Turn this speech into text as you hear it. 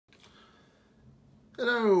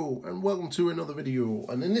Hello and welcome to another video,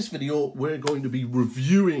 and in this video we're going to be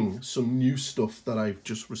reviewing some new stuff that I've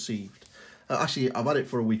just received. Actually, I've had it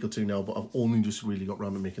for a week or two now, but I've only just really got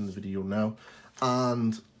around to making the video now,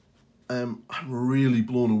 and I'm really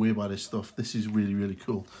blown away by this stuff. This is really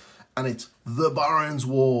cool, and it's the Barons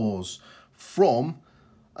Wars from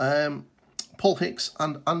Paul Hicks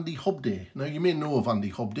and Andy Hobday. Now, you may know of Andy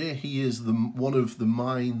Hobday. He is one of the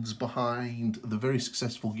minds behind the very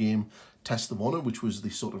successful game Test of Honor, which was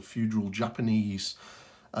the sort of feudal Japanese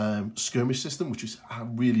skirmish system, which is a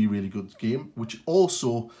really good game, which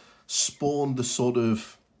also spawned the sort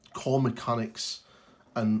of core mechanics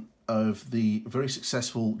and of the very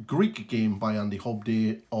successful Greek game by Andy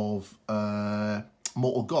Hobday of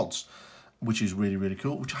Mortal Gods, which is really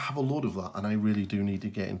cool, which I have a load of that, and I really do need to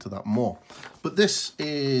get into that more. But this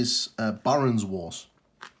is Barons Wars.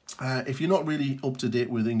 If you're not really up to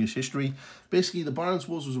date with English history, basically the Barons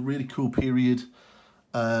Wars was a really cool period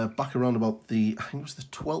back around about I think it was the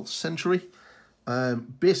 12th century.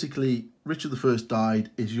 Basically, Richard I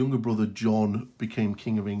died, his younger brother John became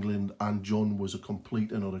King of England, and John was a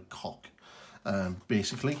complete and utter cock.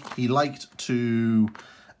 Basically, he liked to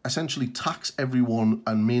essentially tax everyone,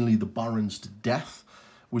 and mainly the barons, to death,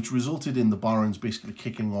 which resulted in the barons basically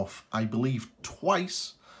kicking off, I believe,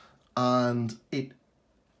 twice, and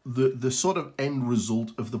the sort of end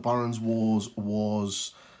result of the Barons Wars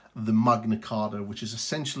was the Magna Carta, which is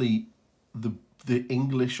essentially the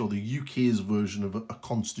English or the UK's version of a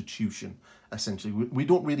constitution. Essentially, we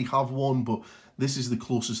don't really have one, but this is the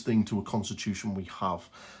closest thing to a constitution we have.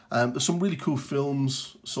 There's some really cool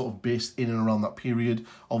films sort of based in and around that period.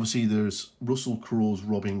 Obviously, there's Russell Crowe's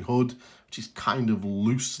Robin Hood, which is kind of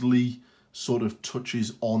loosely sort of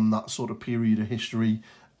touches on that sort of period of history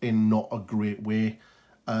in not a great way.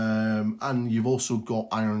 And you've also got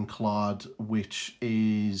Ironclad, which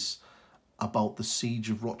is about the siege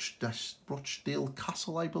of Rochdale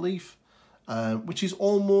Castle, I believe, which is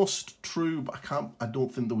almost true, but I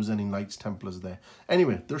don't think there was any Knights Templars there.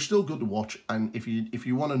 Anyway, they're still good to watch, and if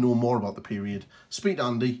you want to know more about the period, speak to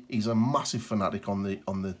Andy. He's a massive fanatic on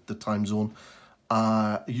the time zone.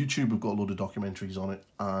 YouTube have got a load of documentaries on it,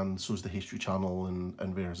 and so is the History Channel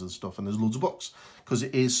and various other stuff, and there's loads of books, because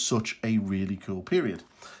it is such a really cool period.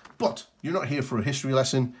 But you're not here for a history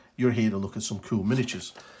lesson, you're here to look at some cool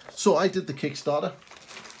miniatures. So I did the Kickstarter,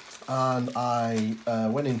 and I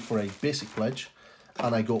went in for a basic pledge,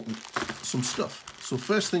 and I got some stuff. So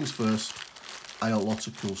first things first, I got lots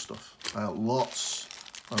of cool stuff. I got lots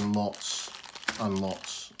and lots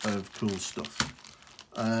of cool stuff.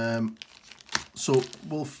 So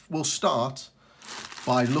we'll start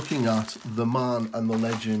by looking at the man and the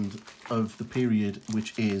legend of the period,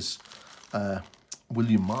 which is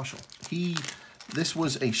William Marshall. This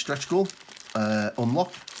was a stretch goal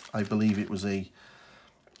unlock. I believe it was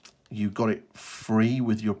you got it free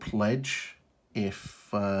with your pledge if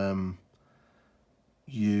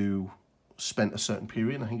you spent a certain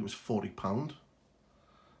period. I think it was £40.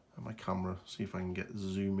 My camera, see if I can get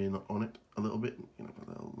zoom in on it a little bit. You know, a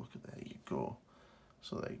little look at, there you go.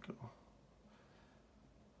 So there you go.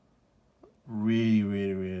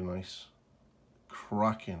 Really nice,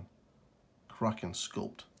 cracking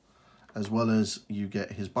sculpt, as well as you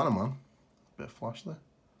get his bannerman. Bit of flash there.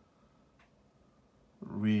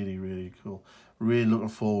 Really cool. Really looking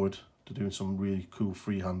forward to doing some really cool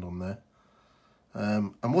freehand on there.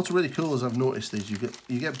 And what's really cool, as I've noticed, is you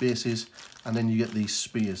get bases, and then you get these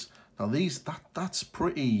spears. Now that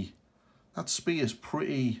spear's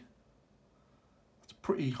pretty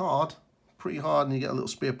hard, and you get a little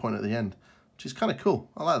spear point at the end, which is kind of cool.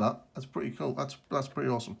 I like that. That's pretty cool. That's pretty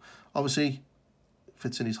awesome. Obviously, it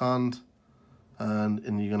fits in his hand, and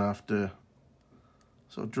you're gonna have to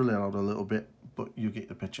sort of drill it out a little bit, but you get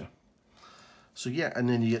the picture. So yeah, and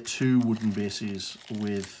then you get two wooden bases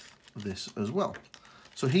with this as well.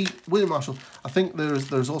 So William Marshall, I think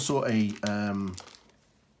there's also a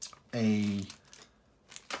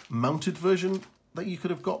mounted version that you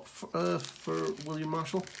could have got for William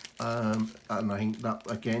Marshall, and I think that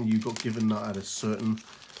again you got given that at a certain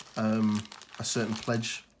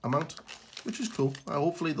pledge amount, which is cool.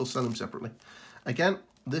 Hopefully they'll sell them separately. Again,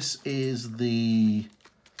 this is the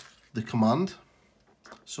command.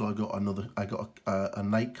 So I got a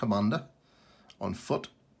Knight Commander on foot.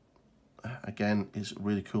 Again, is a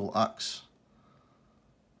really cool axe.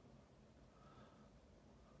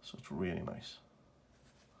 So it's really nice.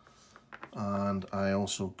 And I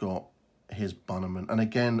also got his bannerman. And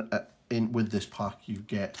again, with this pack, you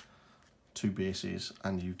get two bases,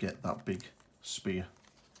 and you get that big spear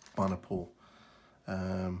banner pole.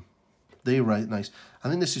 They're right nice. I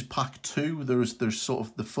think this is pack 2. There's sort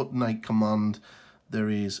of the Foot Knight command, there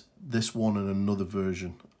is this one and another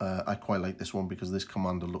version. I quite like this one because this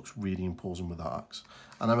commander looks really imposing with that axe.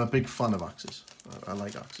 And I'm a big fan of axes. I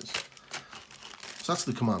like axes. So that's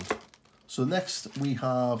the command. So next we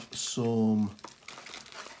have some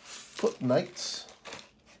foot knights.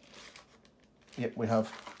 Yep, we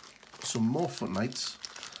have some more foot knights.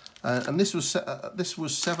 And this was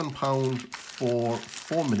 £7 for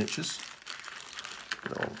 4 miniatures.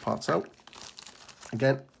 Get all the parts out.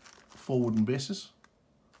 Again, 4 wooden bases.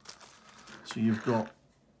 So you've got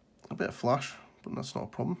a bit of flash, but that's not a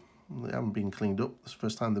problem. They haven't been cleaned up. It's the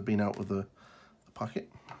first time they've been out of the packet.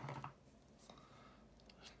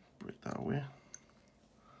 Just break that away.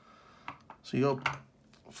 So you got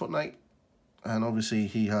foot knight, and obviously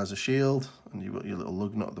he has a shield, and you've got your little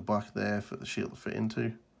lug nut at the back there for the shield to fit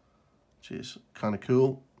into, which is kind of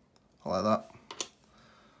cool. I like that.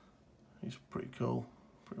 He's pretty cool,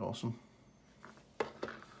 pretty awesome.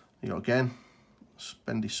 You got again,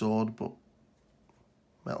 bendy sword, but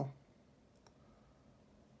metal.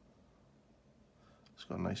 It's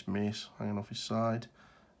got a nice mace hanging off his side,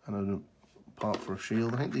 and a part for a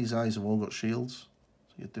shield. I think these guys have all got shields,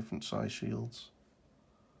 so you get different size shields.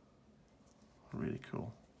 Really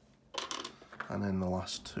cool. And then the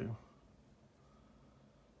last two.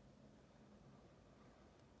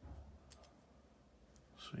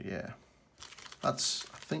 So yeah, that's,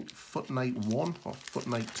 I think, Foot Knight 1 or Foot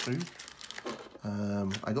Knight 2.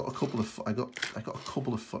 I got a couple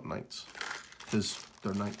of Foot Knights because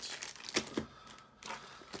they're knights.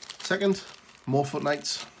 Second, more Foot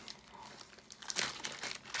Knights.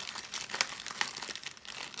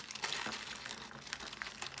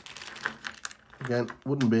 Again,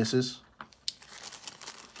 wooden bases.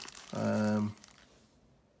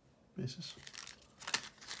 Bases.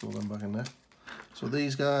 Let's throw them back in there. So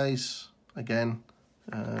these guys, again,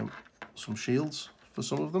 some shields for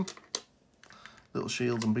some of them. Little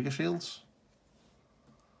shields and bigger shields.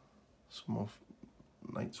 Some more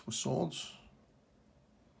knights with swords.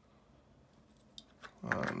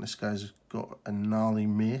 And this guy's got a gnarly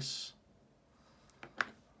mace.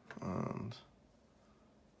 And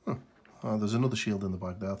there's another shield in the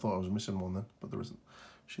back there. I thought I was missing one then, but there isn't.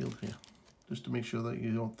 Shield here. Just to make sure that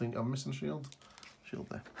you don't think I'm missing a shield. Shield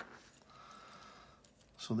there.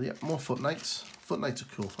 So yeah, more Foot Knights. Foot Knights are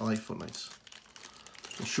cool. I like Foot Knights.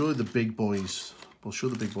 We'll show the big boys. We'll show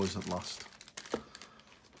the big boys at last.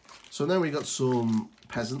 So now we got some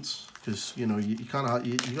peasants, because you know you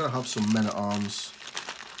gotta have some men at arms.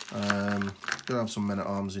 You gotta have some men at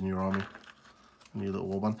arms in your army, in your little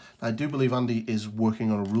warband. I do believe Andy is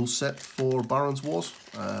working on a rule set for Barons Wars,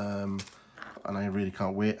 and I really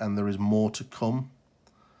can't wait. And there is more to come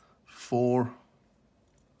for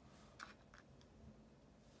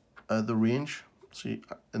the range. See,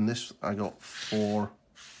 in this I got four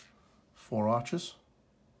archers.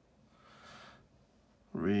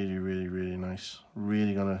 Really, really, really nice.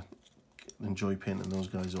 Really gonna enjoy painting those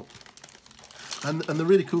guys up. And the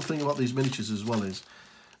really cool thing about these miniatures as well is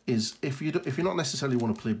if you're not necessarily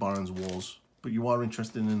want to play Barons Wars, but you are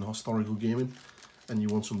interested in historical gaming and you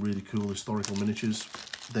want some really cool historical miniatures,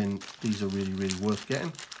 then these are really, really worth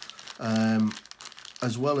getting.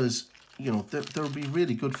 As well as, you know, they'll be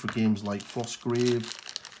really good for games like Frostgrave,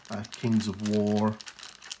 Kings of War,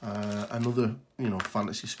 and other, you know,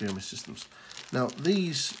 fantasy skirmish systems. Now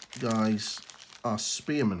these guys are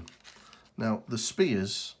spearmen. Now the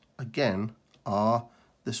spears, again, are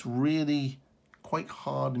this really quite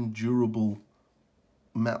hard and durable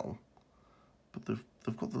metal, but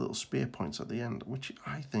they've got the little spear points at the end, which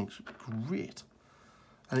I think is great.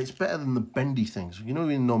 And it's better than the bendy things. You know,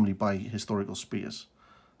 you normally buy historical spears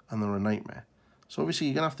and they're a nightmare. So obviously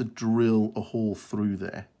you're gonna have to drill a hole through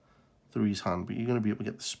there, through his hand, but you're gonna be able to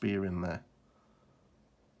get the spear in there.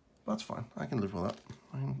 That's fine, I can live with that.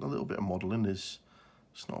 I mean, a little bit of modelling is,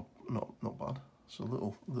 it's not bad. So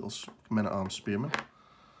little men-at-arms spearman.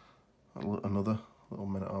 Another little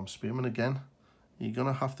men-at-arms spearman again. You're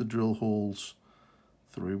gonna have to drill holes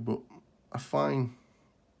through, but a fine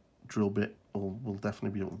drill bit will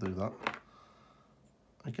definitely be able to do that.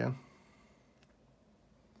 Again,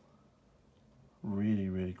 really,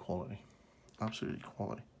 really quality, absolutely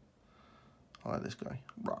quality. I like this guy.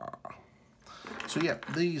 Rawr. So yeah,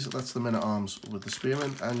 that's the men-at-arms with the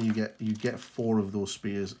spearmen, and you get 4 of those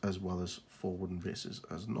spears as well as 4 wooden bases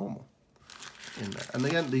as normal in there. And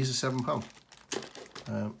again, these are £7.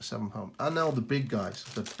 £7. And now the big guys,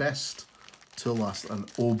 the best till last,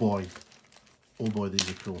 and oh boy, these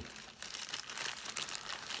are cool.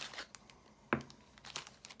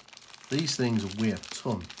 These things weigh a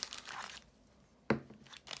ton.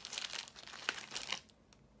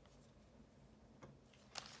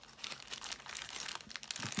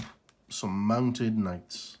 some mounted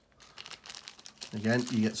knights. Again,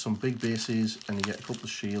 you get some big bases and you get a couple of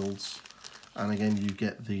shields, and again you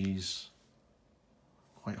get these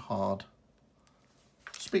quite hard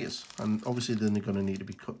spears, and obviously then they're going to need to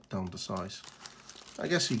be cut down to size. I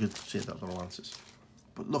guess you could say that they're lances,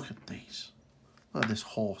 but look at these. Look at this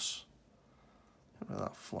horse. Look at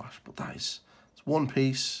that flash. But it's one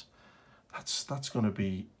piece. That's going to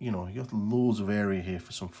be, you know, you got loads of area here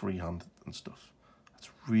for some freehand and stuff. That's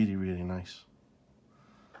really, really nice.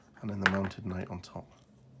 And then the mounted knight on top.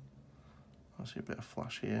 I see a bit of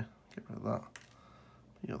flash here. Get rid of that.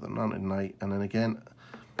 You got the mounted knight, and then again,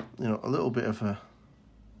 you know, a little bit of a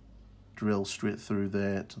drill straight through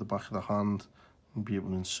there to the back of the hand, and be able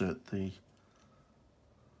to insert the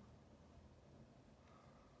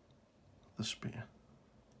spear,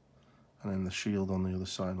 and then the shield on the other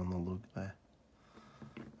side on the lug there.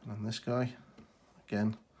 And then this guy,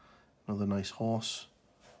 again, another nice horse,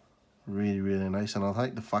 really, really nice. And I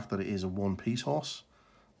like the fact that it is a one-piece horse.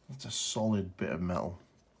 It's a solid bit of metal.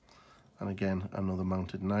 And again, another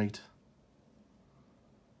mounted knight.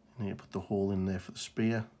 You need to put the hole in there for the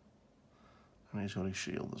spear, and he's got his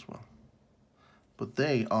shield as well. But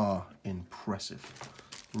they are impressive,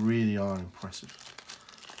 really are impressive.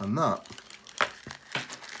 And that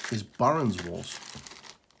is Barons Wars.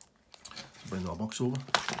 Let's bring our box over.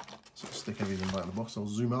 So I'll stick everything back in the box. I'll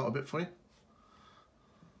zoom out a bit for you.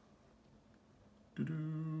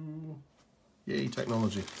 Doo-doo. Yay,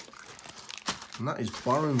 technology. And that is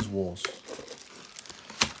Barons Wars.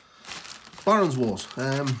 Barons Wars,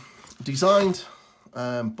 designed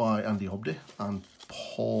by Andy Hobday and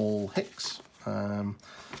Paul Hicks,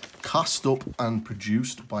 cast up and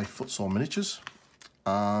produced by Footsore Miniatures,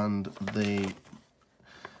 and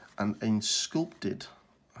sculpted.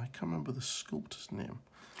 I can't remember the sculptor's name.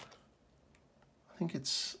 I think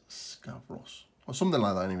it's Scavros or something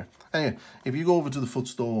like that. Anyway, if you go over to the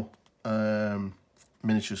Footsore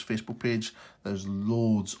Miniatures Facebook page, there's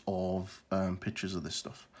loads of pictures of this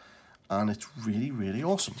stuff, and it's really, really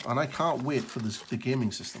awesome. And I can't wait for the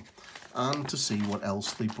gaming system and to see what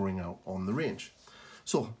else they bring out on the range.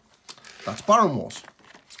 So that's Barons Wars.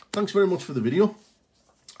 Thanks very much for the video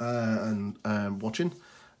and watching.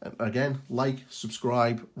 And again, like,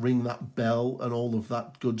 subscribe, ring that bell and all of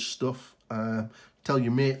that good stuff. Tell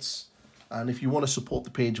your mates. And if you want to support the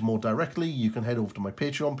page more directly, you can head over to my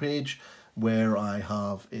Patreon page, where I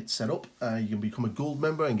have it set up. You can become a gold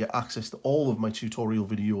member and get access to all of my tutorial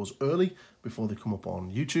videos early before they come up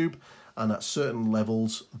on YouTube. And at certain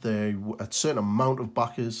levels, at certain amount of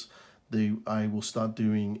backers, I will start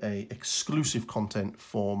doing exclusive content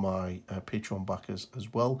for my Patreon backers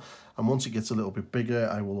as well. And once it gets a little bit bigger,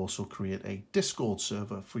 I will also create a Discord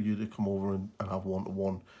server for you to come over and have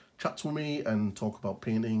one-to-one chats with me and talk about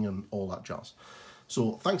painting and all that jazz.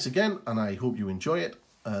 So thanks again, and I hope you enjoy it,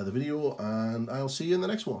 the video, and I'll see you in the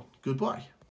next one. Goodbye.